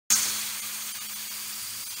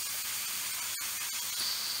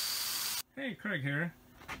Hey, Craig here.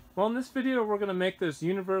 Well, in this video we're going to make this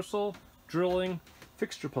universal drilling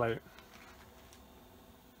fixture plate.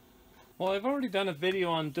 Well, I've already done a video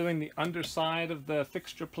on doing the underside of the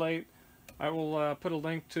fixture plate. I will put a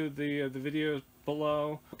link to the video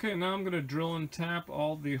below. Okay, now I'm going to drill and tap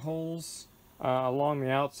all the holes along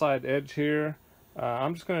the outside edge here.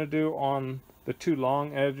 I'm just going to do on the two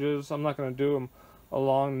long edges. I'm not going to do them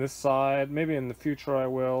along this side. Maybe in the future I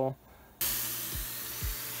will.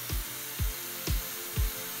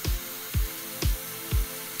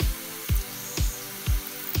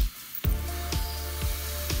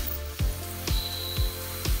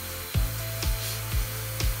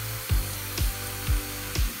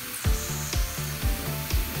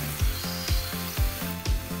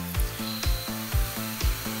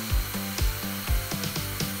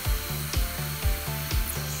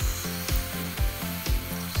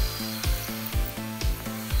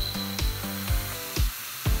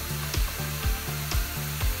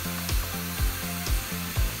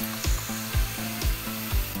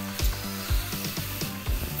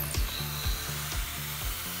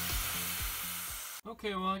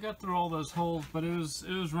 Okay, well I got through all those holes, but it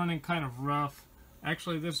was running kind of rough.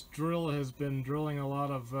 Actually, this drill has been drilling a lot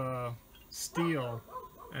of steel,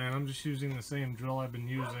 and I'm just using the same drill I've been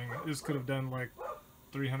using. This could have done like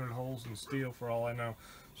 300 holes in steel for all I know.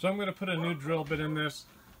 So I'm going to put a new drill bit in this.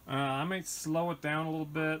 I might slow it down a little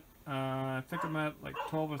bit. I think I'm at like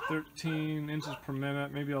 12 or 13 inches per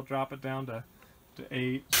minute. Maybe I'll drop it down to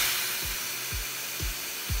 8.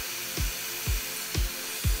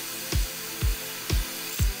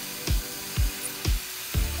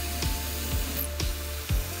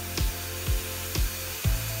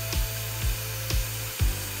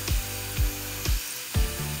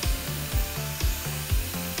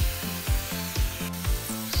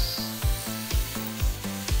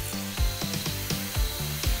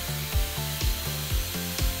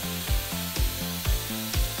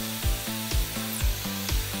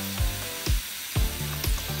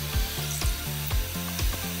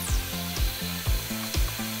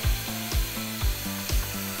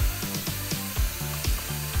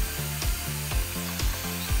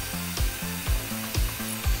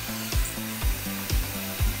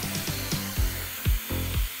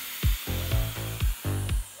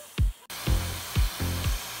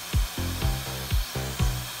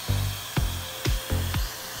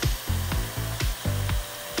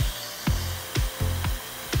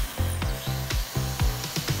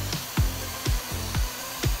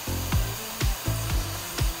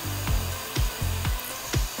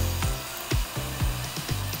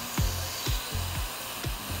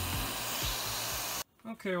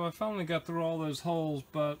 Okay, well I finally got through all those holes,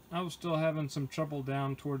 but I was still having some trouble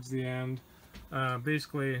down towards the end.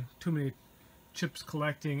 Basically, too many chips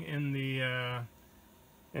collecting in the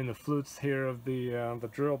flutes here of the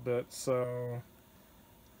drill bit. So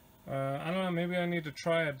I don't know. Maybe I need to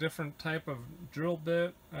try a different type of drill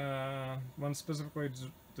bit, one specifically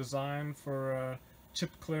designed for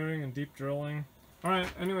chip clearing and deep drilling. All right.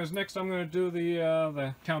 Anyways, next I'm going to do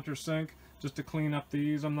the countersink just to clean up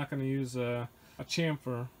these. I'm not going to use a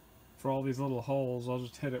chamfer for all these little holes. I'll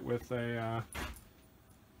just hit it with a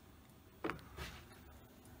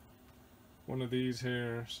one of these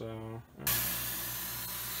here. So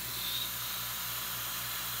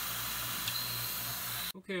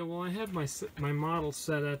okay, well I had my model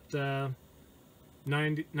set at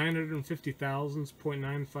 950 thousandths,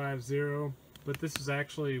 0.950, but this is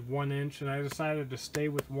actually 1 inch, and I decided to stay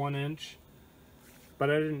with 1 inch, but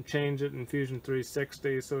I didn't change it in Fusion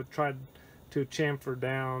 360, so it tried to chamfer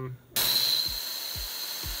down.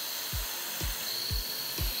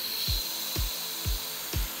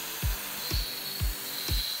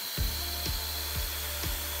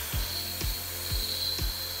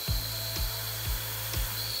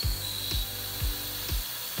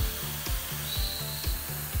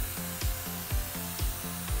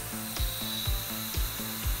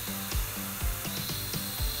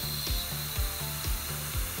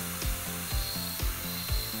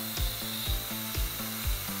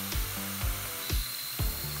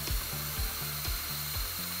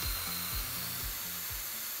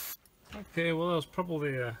 Okay, well that was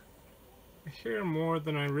probably a hair more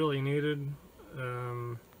than I really needed,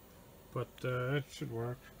 but it should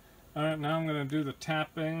work. Alright, now I'm going to do the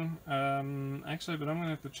tapping. Actually, but I'm going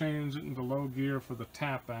to have to change it into low gear for the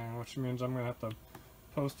tapping, which means I'm going to have to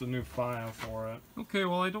post a new file for it. Okay,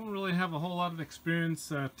 well I don't really have a whole lot of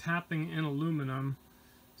experience tapping in aluminum,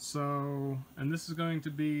 so, and this is going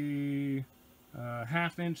to be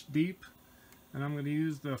 1/2 inch deep. And I'm going to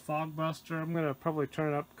use the fog buster. I'm going to probably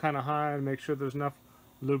turn it up kind of high and make sure there's enough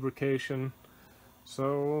lubrication.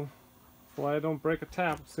 So Hopefully I don't break a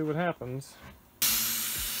tap. See what happens.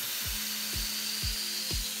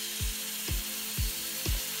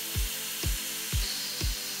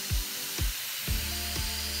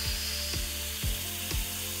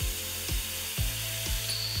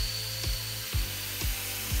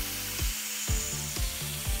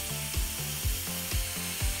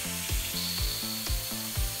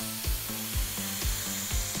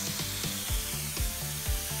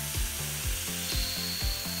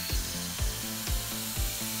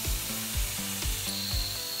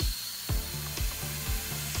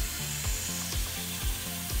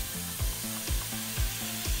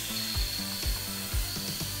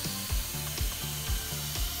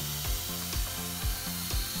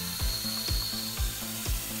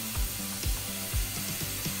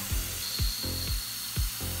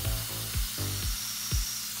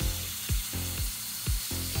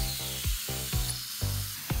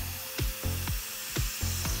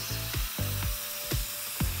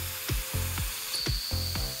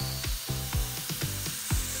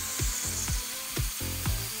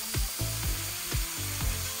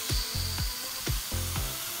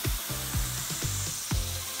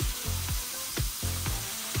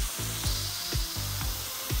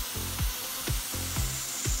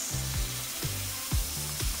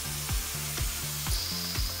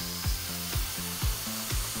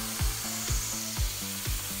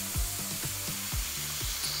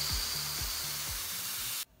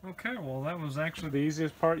 Okay, well that was actually the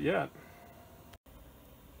easiest part yet.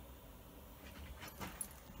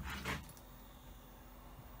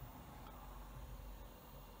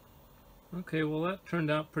 Okay, well that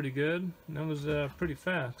turned out pretty good. That was pretty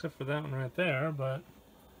fast, except for that one right there, but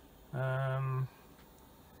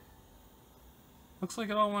looks like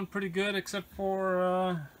it all went pretty good, except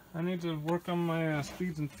for I need to work on my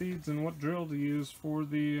speeds and feeds and what drill to use for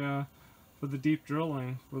the deep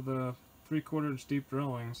drilling, for the 3/4 inch deep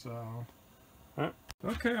drilling. So,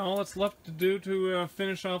 okay, all that's left to do to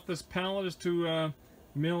finish off this pallet is to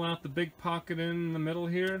mill out the big pocket in the middle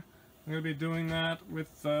here. I'm going to be doing that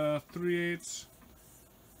with 3/8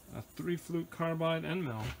 3-flute carbide end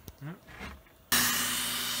mill.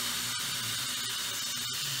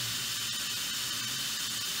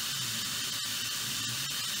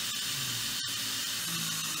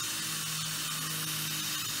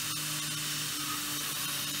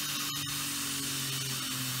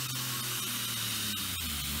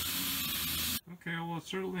 Okay, well it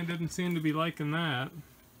certainly didn't seem to be liking that.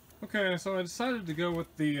 Okay, so I decided to go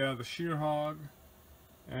with the shear hog,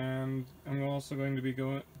 and I'm also going to be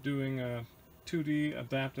doing a 2D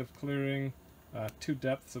adaptive clearing, 2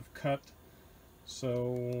 depths of cut.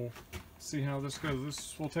 So see how this goes.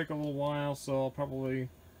 This will take a little while, so I'll probably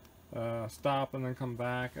stop and then come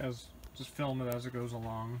back, just film it as it goes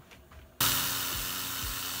along.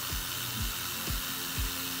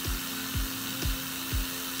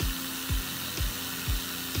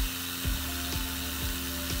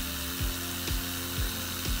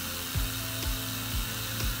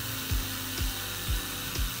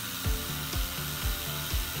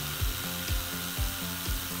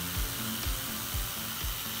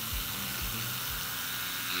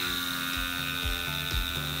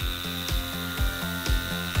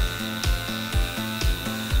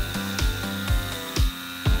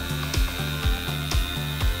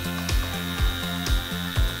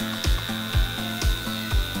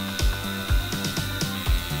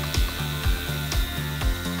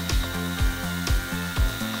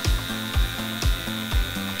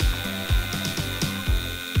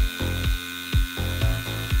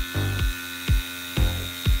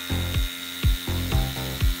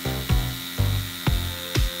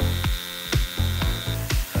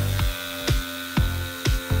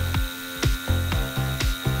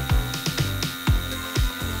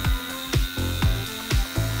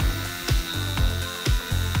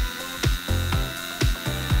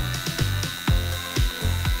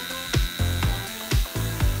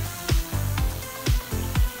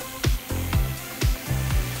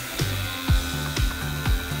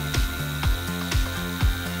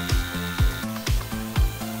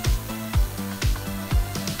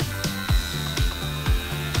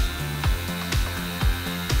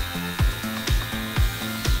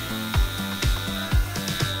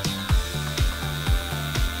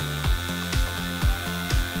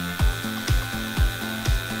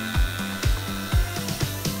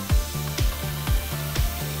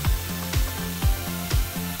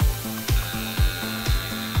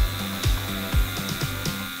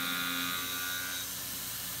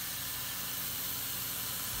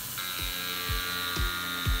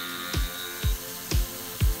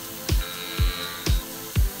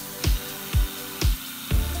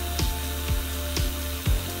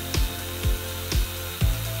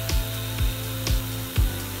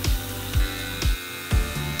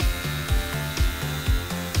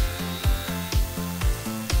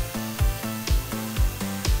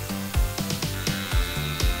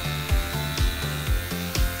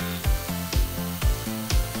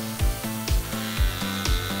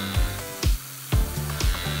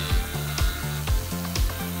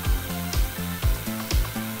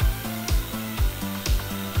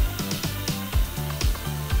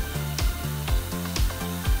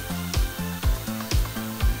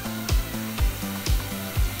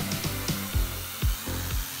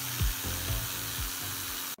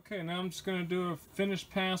 Okay, now I'm just going to do a finish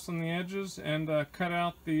pass on the edges and cut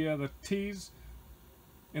out the T's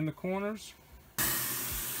in the corners.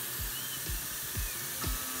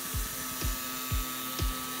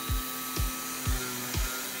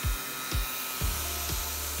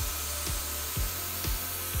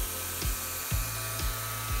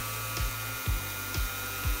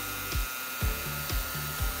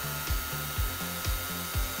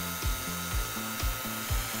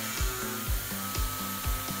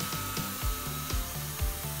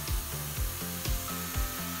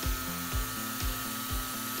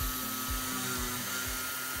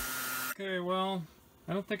 Okay, well,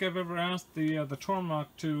 I don't think I've ever asked the Tormach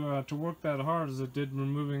to work that hard as it did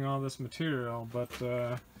removing all this material, but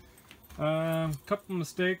couple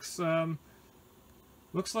mistakes.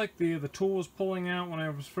 Looks like the tool was pulling out when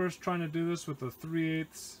I was first trying to do this with the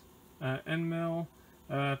 3/8 end mill.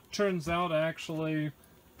 Turns out actually,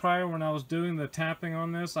 prior when I was doing the tapping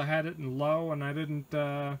on this, I had it in low and I didn't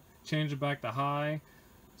change it back to high,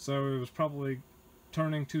 so it was probably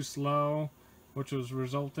turning too slow, which was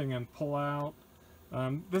resulting in pull out.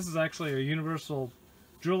 This is actually a universal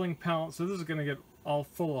drilling pallet, so this is going to get all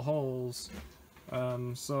full of holes.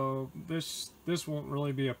 So this won't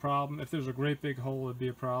really be a problem. If there's a great big hole, it'd be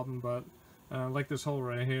a problem, but like this hole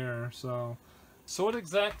right here. So what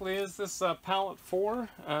exactly is this pallet for?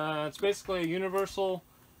 It's basically a universal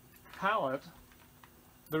pallet.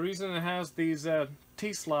 The reason it has these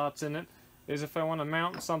T-slots in it is if I want to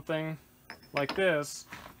mount something like this,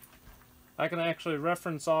 I can actually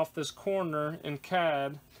reference off this corner in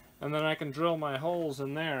CAD, and then I can drill my holes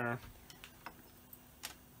in there.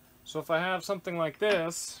 So if I have something like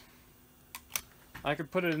this, I could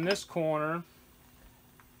put it in this corner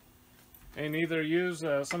and either use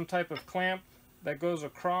some type of clamp that goes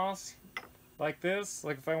across like this.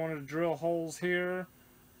 Like if I wanted to drill holes here,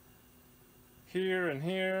 here, and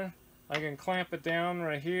here, I can clamp it down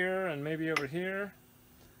right here and maybe over here.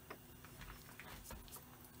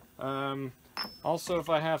 Also, if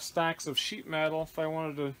I have stacks of sheet metal, if I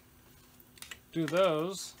wanted to do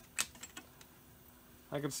those,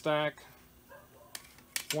 I could stack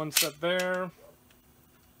one set there,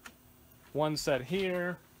 one set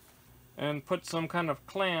here, and put some kind of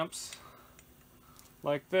clamps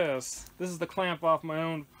like this. This is the clamp off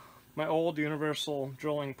my old universal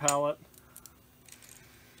drilling pallet.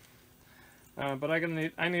 But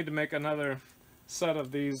I need to make another set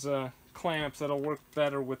of these clamps that'll work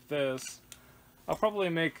better with this. I'll probably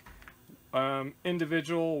make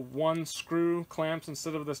individual one screw clamps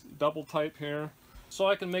instead of this double type here. So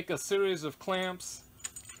I can make a series of clamps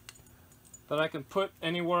that I can put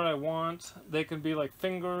anywhere I want. They can be like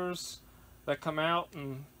fingers that come out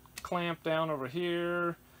and clamp down over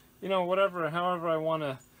here. You know, whatever, however I want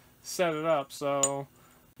to set it up. So,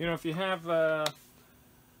 you know, if you have a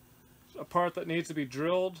part that needs to be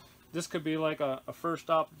drilled, this could be like a first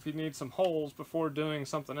stop if you need some holes before doing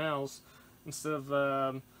something else, instead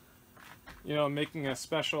of you know, making a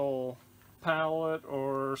special pallet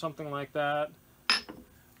or something like that.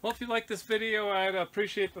 Well, if you like this video, I'd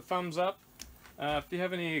appreciate the thumbs up. If you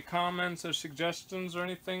have any comments or suggestions or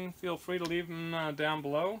anything, feel free to leave them down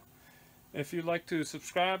below. If you'd like to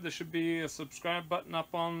subscribe, there should be a subscribe button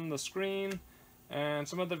up on the screen, and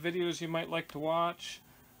some other videos you might like to watch.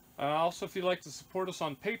 Also, if you'd like to support us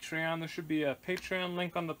on Patreon, there should be a Patreon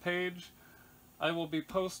link on the page. I will be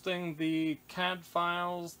posting the CAD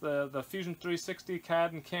files, the Fusion 360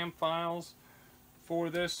 CAD and CAM files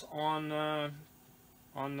for this on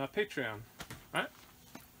Patreon. All right?